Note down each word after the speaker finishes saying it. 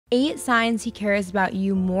8 signs he cares about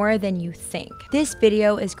you more than you think. This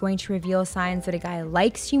video is going to reveal signs that a guy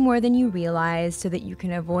likes you more than you realize so that you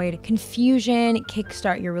can avoid confusion,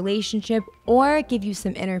 kickstart your relationship, or give you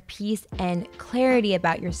some inner peace and clarity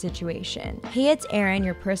about your situation. Hey, it's Erin,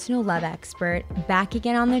 your personal love expert, back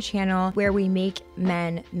again on the channel where we make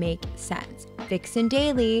men make sense.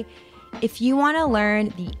 VixenDaily. If you want to learn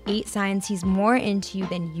the 8 signs he's more into you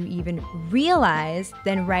than you even realize,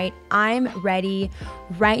 then write "I'm ready"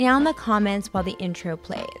 right now in the comments while the intro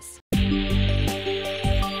plays.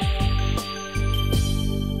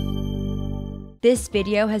 This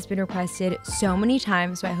video has been requested so many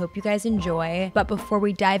times, so I hope you guys enjoy. But before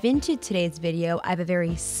we dive into today's video, I have a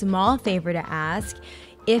very small favor to ask.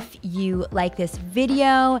 If you like this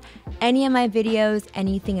video, any of my videos,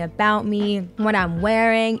 anything about me, what I'm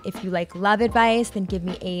wearing, if you like love advice, then give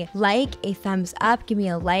me a like, a thumbs up, give me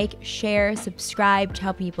a like, share, subscribe,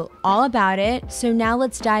 tell people all about it. So now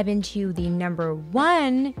let's dive into the number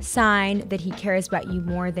 1 sign that he cares about you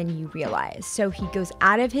more than you realize. So he goes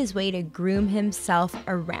out of his way to groom himself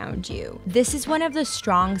around you. This is one of the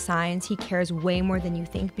strong signs he cares way more than you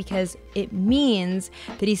think, because it means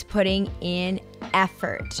that he's putting in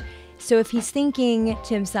effort. So if he's thinking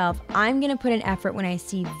to himself, I'm gonna put in effort when I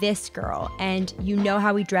see this girl, and you know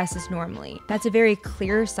how he dresses normally, that's a very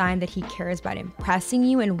clear sign that he cares about impressing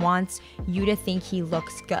you and wants you to think he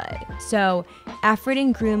looks good. So effort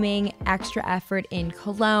in grooming, extra effort in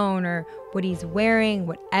cologne or what he's wearing,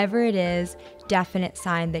 whatever it is, definite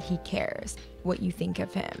sign that he cares what you think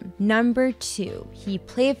of him. Number 2, he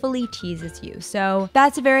playfully teases you. So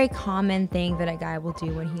that's a very common thing that a guy will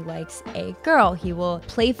do when he likes a girl. He will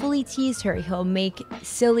playfully tease her. He'll make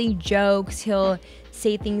silly jokes. He'll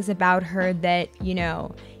say things about her that, you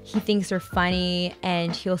know, he thinks are funny,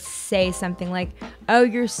 and he'll say something like, "Oh,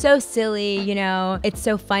 you're so silly, you know, it's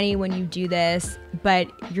so funny when you do this, but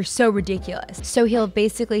you're so ridiculous." So he'll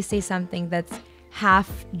basically say something that's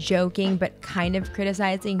half joking but kind of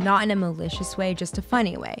criticizing, not in a malicious way, just a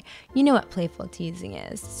funny way. You know what playful teasing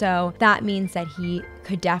is. So that means that he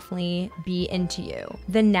could definitely be into you.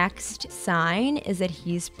 The next sign is that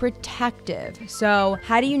he's protective. So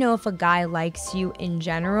how do you know if a guy likes you in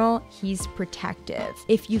general? He's protective.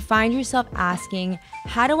 If you find yourself asking,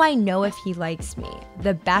 how do I know if he likes me?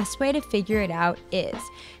 The best way to figure it out is,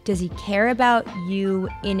 does he care about you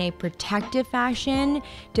in a protective fashion?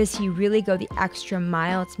 Does he really go the extra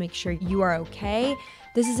mile to make sure you are okay?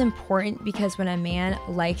 This is important because when a man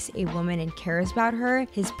likes a woman and cares about her,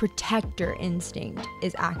 his protector instinct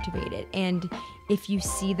is activated. And if you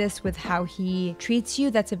see this with how he treats you,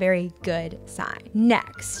 that's a very good sign.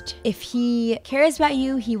 Next, if he cares about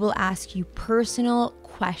you, he will ask you personal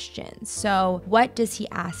questions. So what does he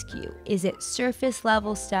ask you? Is it surface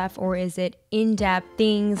level stuff, or is it in-depth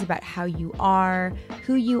things about how you are,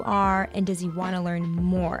 who you are, and does he want to learn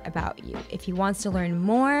more about you? If he wants to learn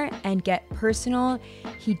more and get personal,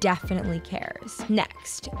 he definitely cares.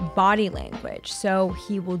 Next, body language. So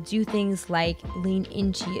he will do things like lean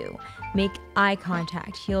into you, make eye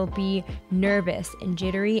contact. He'll be nervous and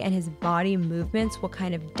jittery, and his body movements will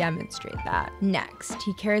kind of demonstrate that. Next,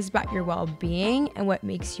 he cares about your well-being and what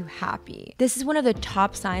makes you happy. This is one of the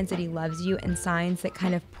top signs that he loves you, and signs that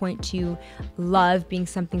kind of point to love being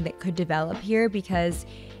something that could develop here, because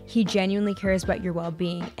he genuinely cares about your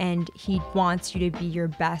well-being and he wants you to be your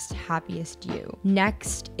best, happiest you.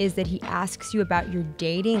 Next is that he asks you about your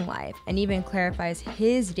dating life and even clarifies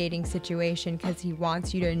his dating situation, because he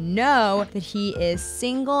wants you to know that he is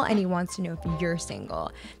single and he wants to know if you're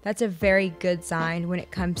single. That's a very good sign when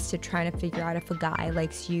it comes to trying to figure out if a guy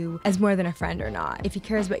likes you as more than a friend or not. If he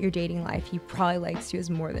cares about your dating life, he probably likes you as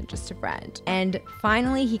more than just a friend. And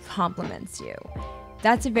finally, he compliments you.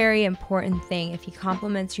 That's a very important thing. If he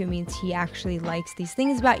compliments you, it means he actually likes these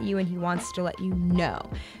things about you and he wants to let you know.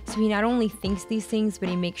 So he not only thinks these things, but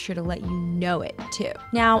he makes sure to let you know it too.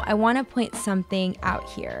 Now, I want to point something out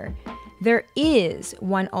here. There is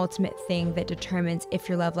one ultimate thing that determines if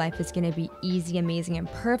your love life is going to be easy, amazing,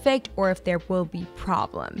 and perfect, or if there will be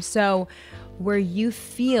problems. So where you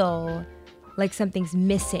feel like something's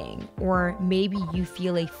missing, or maybe you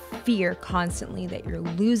feel a fear constantly that you're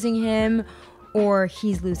losing him, or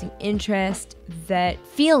he's losing interest, that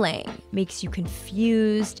feeling makes you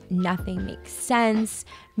confused, nothing makes sense,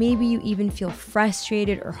 maybe you even feel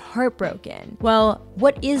frustrated or heartbroken. Well,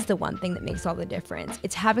 what is the one thing that makes all the difference?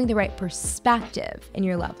 It's having the right perspective in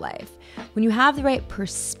your love life. When you have the right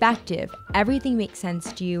perspective, everything makes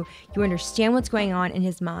sense to you. You understand what's going on in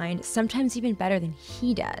his mind, sometimes even better than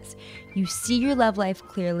he does. You see your love life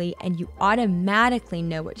clearly, and you automatically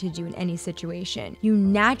know what to do in any situation. You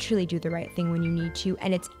naturally do the right thing when you need to,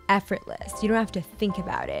 and it's effortless. You don't have to think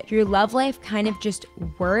about it. Your love life kind of just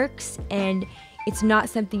works, and it's not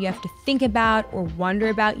something you have to think about or wonder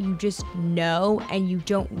about. You just know, and you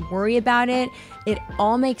don't worry about it. It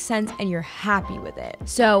all makes sense and you're happy with it.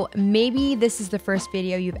 So maybe this is the first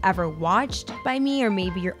video you've ever watched by me, or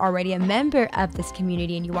maybe you're already a member of this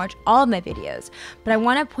community and you watch all of my videos. But I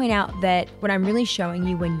want to point out that what I'm really showing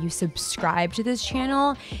you when you subscribe to this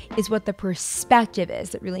channel is what the perspective is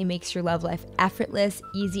that really makes your love life effortless,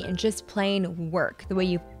 easy, and just plain work the way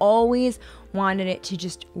you've always wanted it to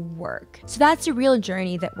just work. So that's a real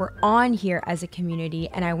journey that we're on here as a community,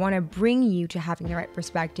 and I want to bring you to having the right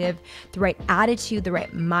perspective, the right attitude, the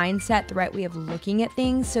right mindset, the right way of looking at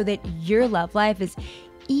things, so that your love life is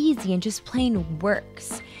easy and just plain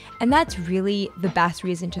works. And that's really the best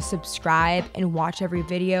reason to subscribe and watch every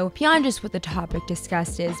video beyond just what the topic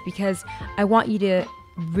discussed is, because I want you to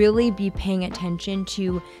really be paying attention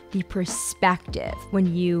to the perspective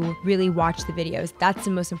when you really watch the videos. That's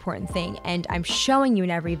the most important thing. And I'm showing you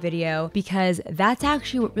in every video because that's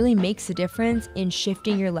actually what really makes a difference in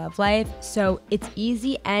shifting your love life. So it's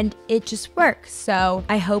easy and it just works. So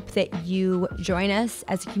I hope that you join us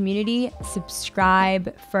as a community,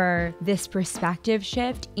 subscribe for this perspective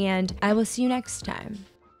shift, and I will see you next time.